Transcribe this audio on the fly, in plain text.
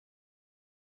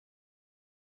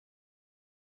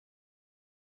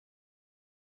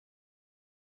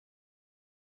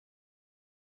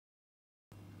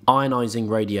Ionising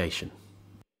radiation.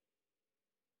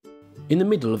 In the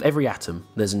middle of every atom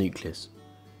there's a nucleus.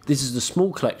 This is the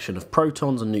small collection of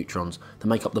protons and neutrons that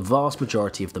make up the vast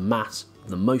majority of the mass of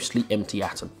the mostly empty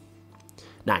atom.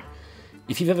 Now,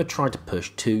 if you've ever tried to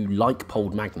push two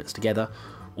like-poled magnets together,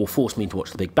 or forced me to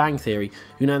watch The Big Bang Theory,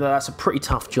 you know that that's a pretty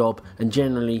tough job and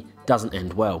generally doesn't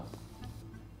end well.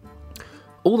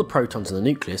 All the protons in the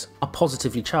nucleus are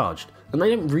positively charged, and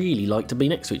they don't really like to be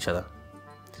next to each other.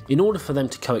 In order for them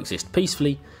to coexist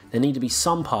peacefully, there need to be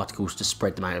some particles to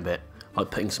spread them out a bit,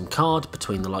 like putting some card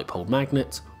between the like-poled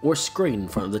magnets, or a screen in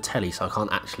front of the telly so I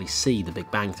can't actually see The Big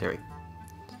Bang Theory.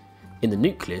 In the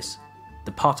nucleus,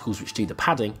 the particles which do the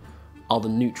padding are the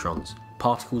neutrons,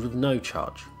 particles with no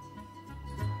charge.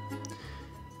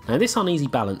 Now this uneasy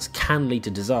balance can lead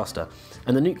to disaster,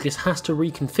 and the nucleus has to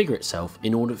reconfigure itself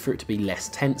in order for it to be less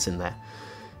tense in there.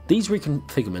 These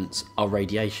reconfigurements are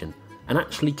radiation, and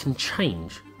actually can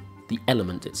change the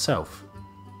element itself.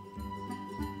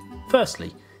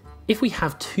 Firstly, if we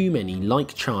have too many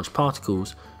like-charged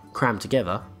particles crammed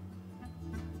together,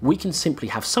 we can simply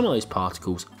have some of those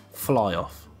particles fly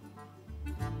off.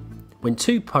 When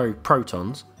two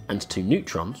protons and two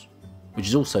neutrons, which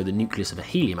is also the nucleus of a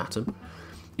helium atom,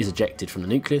 is ejected from the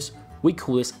nucleus, we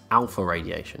call this alpha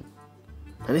radiation.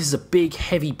 Now this is a big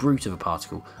heavy brute of a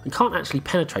particle and can't actually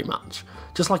penetrate much,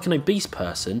 just like an obese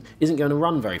person isn't going to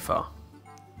run very far.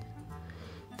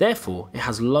 Therefore, it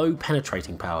has low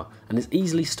penetrating power and is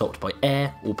easily stopped by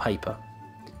air or paper.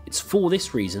 It's for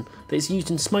this reason that it's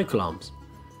used in smoke alarms.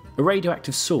 A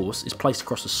radioactive source is placed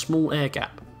across a small air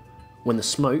gap. When the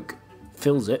smoke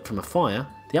fills it from a fire,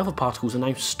 the other particles are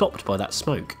now stopped by that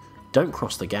smoke, don't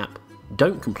cross the gap,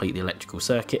 don't complete the electrical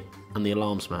circuit, and the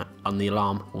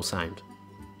alarm will sound.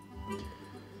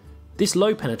 This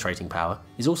low penetrating power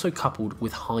is also coupled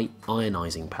with high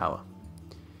ionising power.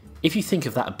 If you think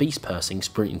of that obese person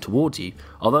sprinting towards you,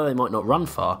 although they might not run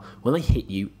far, when they hit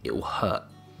you it will hurt.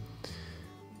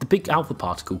 The big alpha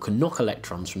particle can knock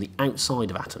electrons from the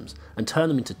outside of atoms and turn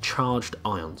them into charged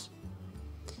ions.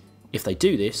 If they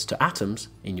do this to atoms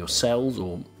in your cells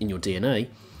or in your DNA,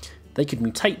 they could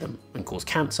mutate them and cause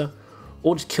cancer,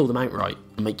 or just kill them outright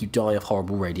and make you die of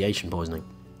horrible radiation poisoning.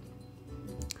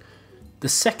 The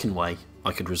second way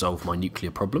I could resolve my nuclear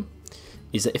problem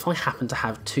is that if I happen to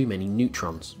have too many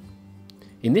neutrons.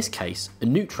 In this case, a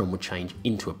neutron would change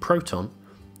into a proton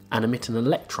and emit an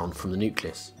electron from the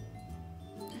nucleus.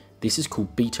 This is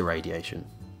called beta radiation.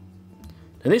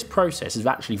 Now this process is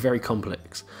actually very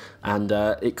complex and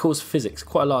it caused physics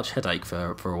quite a large headache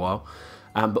for a while,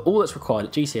 but all that's required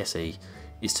at GCSE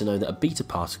is to know that a beta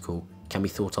particle can be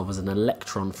thought of as an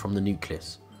electron from the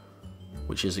nucleus,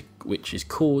 which is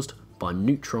caused by a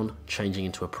neutron changing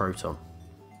into a proton.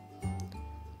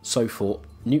 So for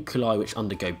nuclei which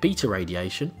undergo beta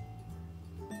radiation,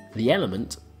 the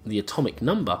element, the atomic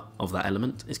number of that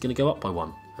element is going to go up by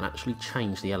 1 and actually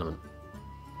change the element.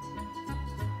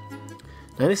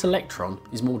 Now this electron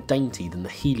is more dainty than the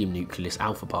helium nucleus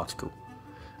alpha particle,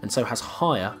 and so has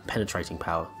higher penetrating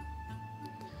power.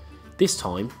 This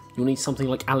time you'll need something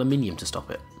like aluminium to stop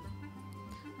it.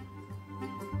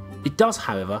 It does,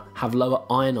 however, have lower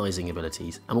ionising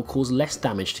abilities and will cause less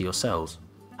damage to your cells.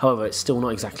 However, it's still not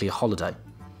exactly a holiday.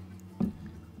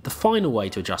 The final way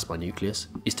to adjust my nucleus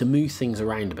is to move things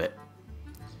around a bit.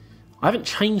 I haven't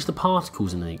changed the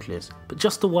particles in the nucleus, but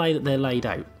just the way that they're laid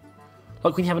out.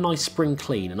 Like when you have a nice spring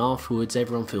clean and afterwards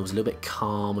everyone feels a little bit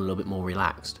calm and a little bit more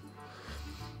relaxed.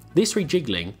 This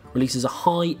rejiggling releases a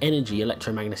high energy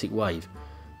electromagnetic wave,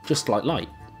 just like light,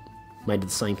 made of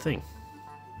the same thing.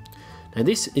 Now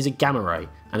this is a gamma ray,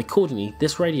 and accordingly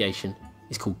this radiation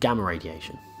is called gamma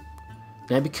radiation.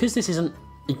 Now because this isn't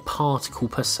a particle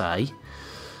per se,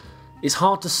 it's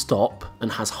hard to stop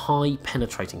and has high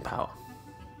penetrating power.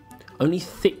 Only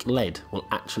thick lead will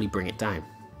actually bring it down.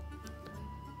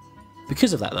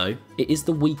 Because of that though, it is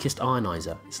the weakest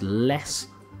ioniser. It's less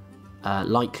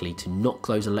likely to knock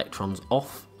those electrons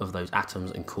off of those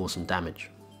atoms and cause some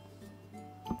damage.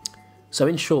 So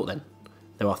in short then,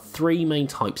 there are 3 main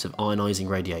types of ionising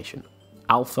radiation: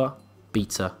 alpha,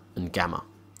 beta and gamma.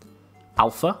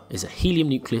 Alpha is a helium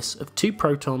nucleus of 2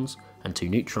 protons and 2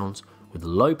 neutrons with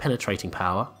low penetrating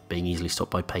power, being easily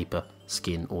stopped by paper,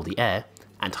 skin or the air,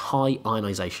 and high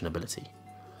ionisation ability.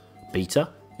 Beta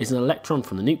is an electron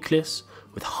from the nucleus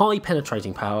with high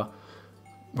penetrating power,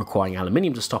 requiring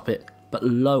aluminium to stop it, but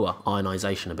lower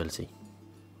ionisation ability.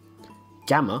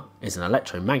 Gamma is an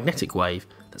electromagnetic wave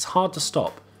that's hard to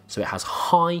stop, so it has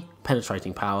high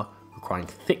penetrating power, requiring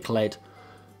thick lead,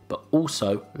 but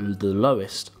also the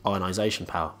lowest ionisation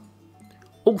power.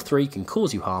 All 3 can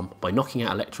cause you harm by knocking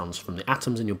out electrons from the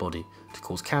atoms in your body to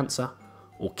cause cancer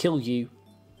or kill you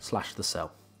 / the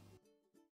cell.